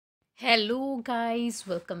Hello guys,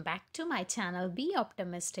 welcome back to my channel Be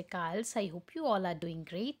Optimistic IELTS. I hope you all are doing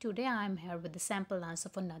great. Today I am here with the sample answer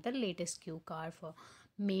for another latest cue card for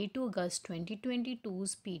May to August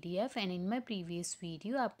 2022's PDF, and in my previous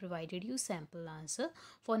video I provided you sample answer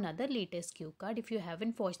for another latest cue card. If you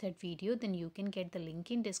haven't watched that video, then you can get the link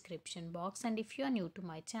in description box, and if you are new to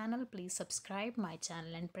my channel, please subscribe my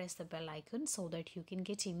channel and press the bell icon so that you can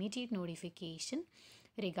get immediate notification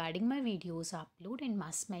regarding my videos upload, and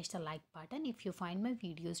must smash the like button if you find my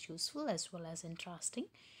videos useful as well as interesting,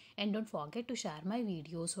 and don't forget to share my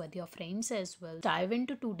videos with your friends as well. Dive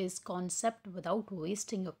into today's concept without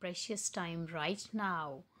wasting your precious time right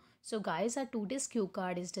now. So guys, our today's cue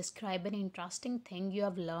card is describe an interesting thing you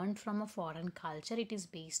have learned from a foreign culture. It is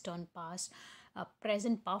based on past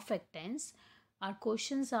present perfect tense. Our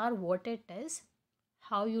questions are what it is,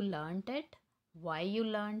 how you learned it, why you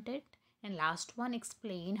learned it, and last one,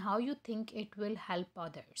 explain how you think it will help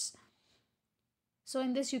others. So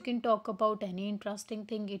in this you can talk about any interesting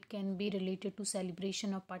thing. It can be related to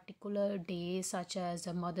celebration of particular day such as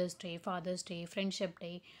a Mother's Day, Father's Day, Friendship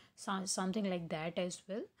Day, something like that as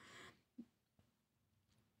well.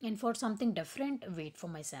 And for something different, wait for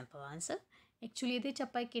my sample answer. Actually ਇਹਦੇ 'ਚ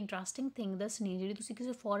ਆਪਾਂ ਇੱਕ interesting thing ਦੱਸਣੀ ਜਿਹੜੀ ਤੁਸੀਂ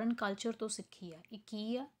ਕਿਸੇ foreign culture ਤੋਂ ਸਿੱਖੀ ਆ। ਇਹ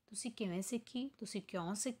ਕੀ ਆ, ਤੁਸੀਂ ਕਿਵੇਂ ਸਿੱਖੀ, ਤੁਸੀਂ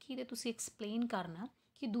ਕਿਉਂ ਸਿੱਖੀ, ਅਤੇ ਤੁਸੀਂ ਐਕਸਪਲੇਨ ਕਰਨਾ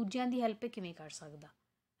ਕਿ ਦੂਜਿਆਂ ਦੀ ਹੈਲਪ ਕਿਵੇਂ ਕਰ ਸਕਦਾ,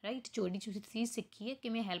 ਰਾਈਟ। ਜਿਹੜੀ ਤੁਸੀਂ ਚੀਜ਼ ਸਿੱਖੀ ਹੈ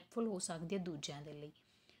ਕਿਵੇਂ ਹੈਲਪਫੁਲ ਹੋ ਸਕਦੀ ਹੈ ਦੂਜਿਆਂ ਦੇ ਲਈ।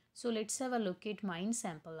 So let's have a look at mine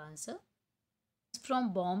sample answer.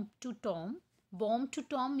 From bomb to Tom. Bomb to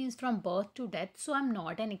Tom means from birth to death, so I'm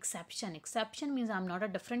not an exception. Exception means I'm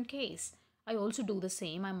not a different case. I also do the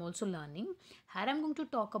same. I'm also learning. Here I'm going to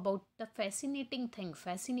talk about the fascinating thing.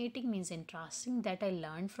 Fascinating means interesting, that I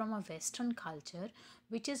learned from a Western culture,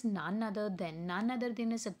 which is none other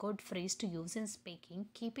than is a good phrase to use in speaking,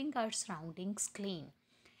 keeping our surroundings clean.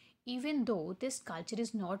 Even though this culture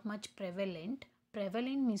is not much prevalent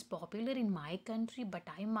means popular in my country, but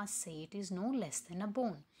I must say it is no less than a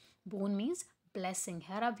bone. Bone means blessing.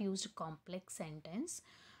 Here I've used a complex sentence.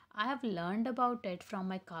 I have learned about it from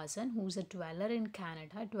my cousin who's a dweller in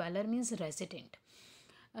Canada. Dweller means resident.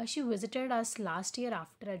 She visited us last year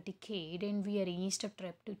after a decade, and we arranged a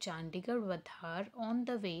trip to Chandigarh with her. On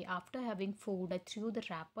the way, after having food, I threw the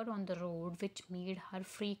wrapper on the road, which made her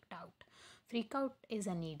freaked out. Freak out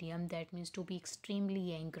is an idiom that means to be extremely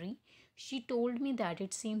angry. She told me that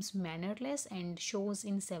it seems mannerless and shows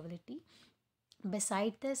incivility.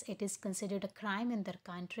 Besides this, it is considered a crime in their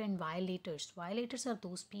country, and violators are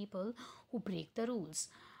those people who break the rules,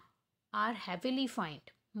 are heavily fined.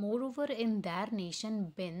 Moreover, in their nation,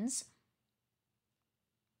 bins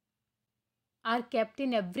are kept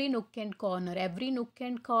in every nook and corner. Every nook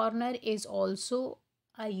and corner is also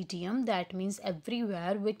a idiom that means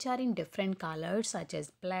everywhere, which are in different colors such as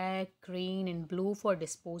black, green, and blue for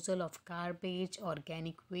disposal of garbage,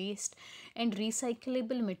 organic waste, and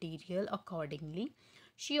recyclable material accordingly.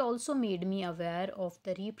 She also made me aware of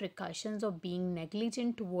the repercussions of being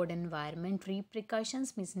negligent toward environment.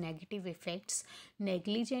 Repercussions means negative effects.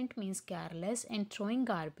 Negligent means careless and throwing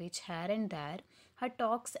garbage here and there. Her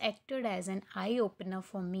talks acted as an eye-opener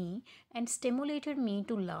for me and stimulated me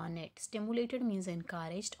to learn it. Stimulated means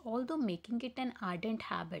encouraged, although making it an ardent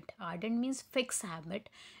habit. Ardent means fixed habit.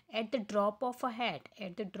 At the drop of a hat.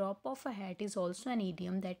 At the drop of a hat is also an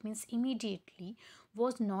idiom that means immediately.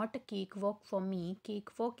 Was not a cakewalk for me.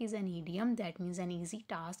 Cakewalk is an idiom that means an easy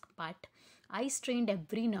task, but I strained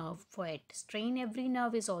every nerve for it. Strain every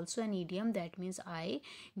nerve is also an idiom that means I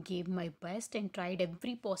gave my best and tried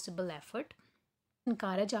every possible effort.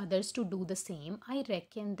 Encourage others to do the same. I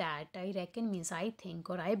reckon means I think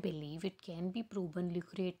or I believe it can be proven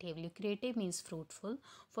lucrative. Lucrative means fruitful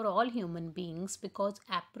for all human beings because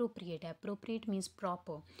appropriate means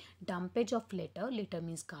proper. Dumpage of litter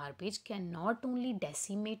means garbage, can not only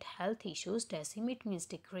decimate health issues, decimate means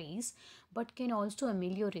decrease, but can also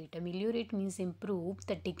ameliorate. Ameliorate means improve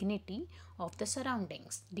the dignity of the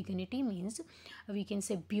surroundings. Dignity means we can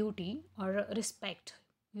say beauty or respect.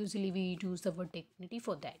 Usually we use the word dignity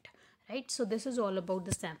for that, right? So this is all about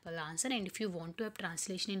the sample answer, and if you want to have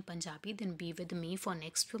translation in Punjabi, then be with me for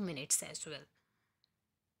next few minutes as well.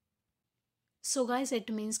 So guys it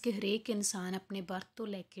means ਕਿ ਹਰੇਕ ਇਨਸਾਨ ਆਪਣੇ birth ਤੋਂ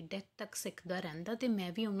ਲੈ ਕੇ death ਤੱਕ ਸਿੱਖਦਾ ਰਹਿੰਦਾ, ਅਤੇ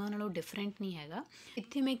ਮੈਂ ਵੀ ਉਹਨਾਂ ਨਾਲੋਂ ਡਿਫਰੈਂਟ ਨਹੀਂ ਹੈਗਾ।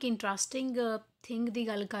 ਇੱਥੇ ਮੈਂ ਇੱਕ ਇੰਟਰਸਟਿੰਗ ਥਿੰਗ ਦੀ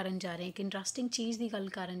ਗੱਲ ਕਰਨ ਜਾ ਰਹੀ ਹਾਂ, ਇੱਕ ਇੰਟਰਸਟਿੰਗ ਚੀਜ਼ ਦੀ ਗੱਲ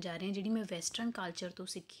ਕਰਨ ਜਾ ਰਹੀ ਹਾਂ ਜਿਹੜੀ ਮੈਂ ਵੈਸਟਰਨ ਕਲਚਰ ਤੋਂ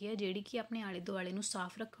ਸਿੱਖੀ ਹੈ, ਜਿਹੜੀ ਕਿ ਆਪਣੇ ਆਲੇ ਦੁਆਲੇ ਨੂੰ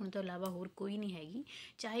ਸਾਫ਼ ਰੱਖਣ ਤੋਂ ਇਲਾਵਾ ਹੋਰ ਕੋਈ ਨਹੀਂ ਹੈਗੀ।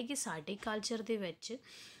 ਚਾਹੇ ਕਿ ਸਾਡੇ ਕਲਚਰ ਦੇ ਵਿੱਚ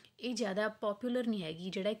ਇਹ ਜ਼ਿਆਦਾ ਪੋਪੂਲਰ ਨਹੀਂ ਹੈਗੀ,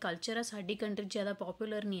 ਜਿਹੜਾ ਇਹ ਕਲਚਰ ਆ ਸਾਡੀ ਕੰਟਰੀ 'ਚ ਜ਼ਿਆਦਾ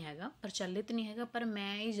ਪੋਪੂਲਰ ਨਹੀਂ ਹੈਗਾ, ਪ੍ਰਚਲਿਤ ਨਹੀਂ ਹੈਗਾ, ਪਰ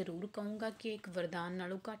ਮੈਂ ਇਹ ਜ਼ਰੂਰ ਕਹੂੰਗਾ ਕਿ ਇੱਕ ਵਰਦਾਨ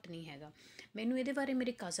ਨਾਲੋਂ ਘੱਟ ਨਹੀਂ ਹੈਗਾ। ਮੈਨੂੰ ਇਹਦੇ ਬਾਰੇ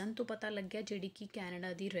ਮੇਰੇ ਕਜ਼ਨ ਤੋਂ ਪਤਾ ਲੱਗਿਆ, ਜਿਹੜੀ ਕਿ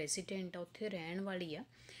ਕੈਨੇਡਾ ਦੀ ਰੈਜ਼ੀਡੈਂਟ ਆ, ਉੱਥੇ ਰਹਿਣ ਵਾਲੀ ਆ।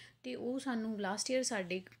 ਤੇ ਉਹ ਸਾਨੂੰ ਲਾਸਟ ਈਅਰ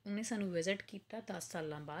ਉਹਨੇ ਸਾਨੂੰ ਵਿਜ਼ਿਟ ਕੀਤਾ 10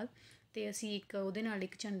 ਸਾਲਾਂ ਬਾਅਦ। ਤੇ ਅਸੀਂ ਉਹਦੇ ਨਾਲ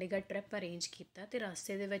ਇੱਕ ਚੰਡੀਗੜ੍ਹ ਟ੍ਰਿਪ ਅਰੇਂਜ ਕੀਤਾ ਤੇ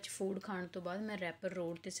ਰਸਤੇ ਦੇ ਵਿੱਚ ਫੂਡ ਖਾਣ ਤੋਂ ਬਾਅਦ ਮੈਂ ਰੈਪਰ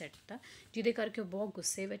ਰੋਡ 'ਤੇ ਸਿੱਟ ਤਾ, ਜਿਹਦੇ ਕਰਕੇ ਉਹ ਬਹੁਤ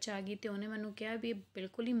ਗੁੱਸੇ ਵਿੱਚ ਆ ਗਈ। ਤੇ ਉਹਨੇ ਮੈਨੂੰ ਕਿਹਾ ਵੀ ਇਹ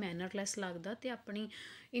ਬਿਲਕੁਲ ਹੀ ਮੈਨਰਲੈਸ ਲੱਗਦਾ ਤੇ ਆਪਣੀ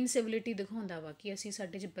ਇਨਸਿਵਿਲਿਟੀ ਦਿਖਾਉਂਦਾ ਵਾ ਕਿ ਅਸੀਂ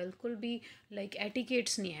ਸਾਡੇ 'ਚ ਬਿਲਕੁਲ ਵੀ ਲਾਈਕ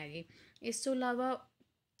ਐਟੀਕੇਟਸ ਨਹੀਂ ਹੈਗੇ। ਇਸ ਤੋਂ ਇਲਾਵਾ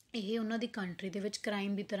ਇਹ ਉਹਨਾਂ ਦੀ ਕੰਟਰੀ ਦੇ ਵਿੱਚ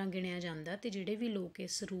ਕ੍ਰਾਈਮ ਦੀ ਤਰ੍ਹਾਂ ਗਿਣਿਆ ਜਾਂਦਾ ਤੇ ਜਿਹੜੇ ਵੀ ਲੋਕ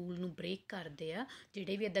ਇਸ ਰੂਲ ਨੂੰ ਬ੍ਰੇਕ ਕਰਦੇ ਆ,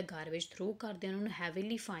 ਜਿਹੜੇ ਵੀ ਇੱਦਾਂ ਗਾਰਬੇਜ ਥਰੋ ਕਰਦੇ ਆ, ਉਹਨਾਂ ਨੂੰ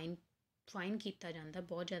ਹੈਵੀਲੀ ਫਾਈਨ ਕੀਤਾ ਜਾਂਦਾ,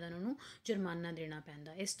 ਬਹੁਤ ਜ਼ਿਆਦਾ ਉਹਨਾਂ ਨੂੰ ਜੁਰਮਾਨਾ ਦੇਣਾ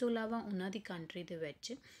ਪੈਂਦਾ। ਇਸ ਤੋਂ ਇਲਾਵਾ ਉਹਨਾਂ ਦੀ ਕੰਟਰੀ ਦੇ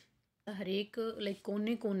ਵਿੱਚ ਹਰੇਕ ਲਾਈਕ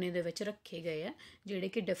ਕੋਨੇ ਦੇ ਵਿੱਚ ਰੱਖੇ ਗਏ ਆ ਜਿਹੜੇ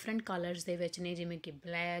ਕਿ ਡਿਫਰੈਂਟ ਕਲਰਸ ਦੇ ਵਿੱਚ ਨੇ, ਜਿਵੇਂ ਕਿ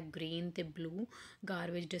ਬਲੈਕ, ਗ੍ਰੀਨ ਅਤੇ ਬਲੂ,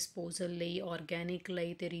 ਗਾਰਬੇਜ ਡਿਸਪੋਜ਼ਲ ਲਈ, ਔਰਗੈਨਿਕ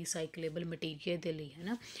ਲਈ ਅਤੇ ਰੀਸਾਈਕਲੇਬਲ ਮਟੀਰੀਅਲ ਦੇ ਲਈ, ਹੈ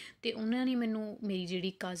ਨਾ। ਅਤੇ ਉਹਨਾਂ ਨੇ ਮੈਨੂੰ, ਮੇਰੀ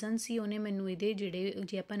ਜਿਹੜੀ ਕਜ਼ਨ ਸੀ, ਉਹਨੇ ਮੈਨੂੰ ਇਹਦੇ ਜਿਹੜੇ,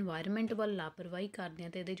 ਜੇ ਆਪਾਂ ਇਨਵਾਇਰਮੈਂਟ ਵੱਲ ਲਾਪਰਵਾਹੀ ਕਰਦੇ ਹਾਂ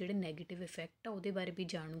ਤਾਂ ਇਹਦੇ ਜਿਹੜੇ ਨੈਗੇਟਿਵ ਇਫੈਕਟ ਆ ਉਹਦੇ ਬਾਰੇ ਵੀ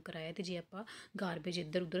ਜਾਣੂ ਕਰਾਇਆ, ਅਤੇ ਜੇ ਆਪਾਂ ਗਾਰਬੇਜ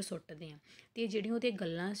ਇੱਧਰ ਉੱਧਰ ਸੁੱਟਦੇ ਹਾਂ। ਅਤੇ ਜਿਹੜੀਆਂ ਉਹਦੀਆਂ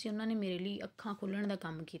ਗੱਲਾਂ ਸੀ ਉਹਨਾਂ ਨੇ ਮੇਰੇ ਲਈ ਅੱਖਾਂ ਖੋਲ੍ਹਣ ਦਾ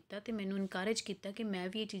ਕੰਮ ਕੀਤਾ ਅਤੇ ਮੈਨੂੰ ਇਨਕਰੇਜ ਕੀਤਾ ਕਿ ਮੈਂ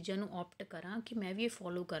ਵੀ ਇਹ ਚੀਜ਼ਾਂ ਨੂੰ ਓਪਟ ਕਰਾਂ, ਕਿ ਮੈਂ ਵੀ ਇਹ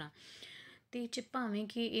ਫੋਲੋ ਕਰਾਂ। ਅਤੇ ਭਾਵੇਂ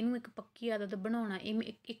ਕਿ ਇਹਨੂੰ ਇੱਕ ਪੱਕੀ ਆਦਤ ਬਣਾਉਣਾ,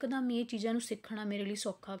 ਇੱਕਦਮ ਇਹ ਚੀਜ਼ਾਂ ਨੂੰ ਸਿੱਖਣਾ ਮੇਰੇ ਲਈ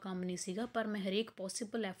ਸੌਖਾ ਕੰਮ ਨਹੀਂ ਸੀਗਾ, ਪਰ ਮੈਂ ਹਰੇਕ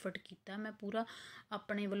ਪੋਸੀਬਲ ਐਫਰਟ ਕੀਤਾ, ਮੈਂ ਪੂਰਾ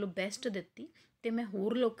ਆਪਣੇ ਵੱਲੋਂ ਬੈਸਟ ਦਿੱਤੀ ਅਤੇ ਮੈਂ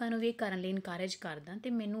ਹੋਰ ਲੋਕਾਂ ਨੂੰ ਵੀ ਇਹ ਕਰਨ ਲਈ ਇਨਕਰੇਜ ਕਰਦਾ। ਅਤੇ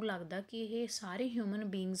ਮੈਨੂੰ ਲੱਗਦਾ ਕਿ ਇਹ ਸਾਰੇ ਹਿਊਮਨ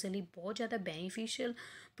ਬੀਇੰਗਸ ਲਈ ਬਹੁਤ ਜ਼ਿਆਦਾ ਬੈਨੀਫੀਸ਼ੀਅਲ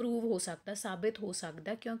ਪ੍ਰੂਵ ਹੋ ਸਕਦਾ, ਸਾਬਿਤ ਹੋ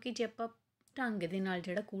ਸਕਦਾ, ਕਿਉਂਕਿ ਜੇ ਆਪਾਂ ਢੰਗ ਦੇ ਨਾਲ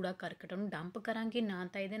ਜਿਹੜਾ ਕੂੜਾ ਕਰਕਟ ਉਹਨੂੰ ਡੰਪ ਕਰਾਂਗੇ, ਨਾ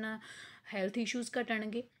ਤਾਂ ਇਹਦੇ ਨਾਲ ਹੈਲਥ ਇਸ਼ੂਜ਼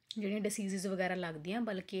ਘਟਣਗੇ, ਜਿਹੜੀਆਂ ਡਿਸੀਜ਼ਜ਼ ਵਗੈਰਾ ਲੱਗਦੀਆਂ,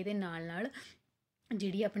 ਬਲਕਿ ਇਹਦੇ ਨਾਲ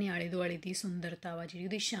ਜਿਹੜੀ ਆਪਣੇ ਆਲੇ ਦੁਆਲੇ ਦੀ ਸੁੰਦਰਤਾ ਵਾ, ਜਿਹੜੀ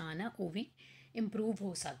ਉਹਦੀ ਸ਼ਾਨ ਆ, ਉਹ ਵੀ ਇੰਪਰੂਵ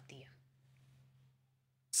ਹੋ ਸਕਦੀ ਆ।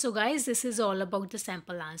 So guys, this is all about the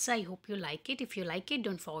sample answer. I hope you like it. If you like it,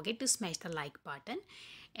 don't forget to smash the like button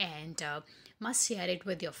and must share it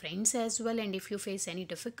with your friends as well. And if you face any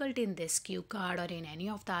difficulty in this cue card or in any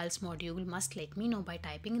of the IELTS module, must let me know by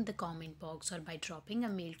typing in the comment box or by dropping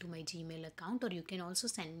a mail to my Gmail account, or you can also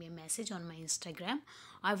send me a message on my Instagram.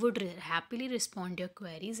 I would happily respond your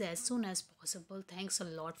queries as soon as possible. Thanks a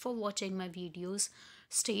lot for watching my videos.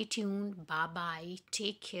 Stay tuned. Bye bye.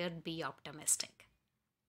 Take care. Be optimistic.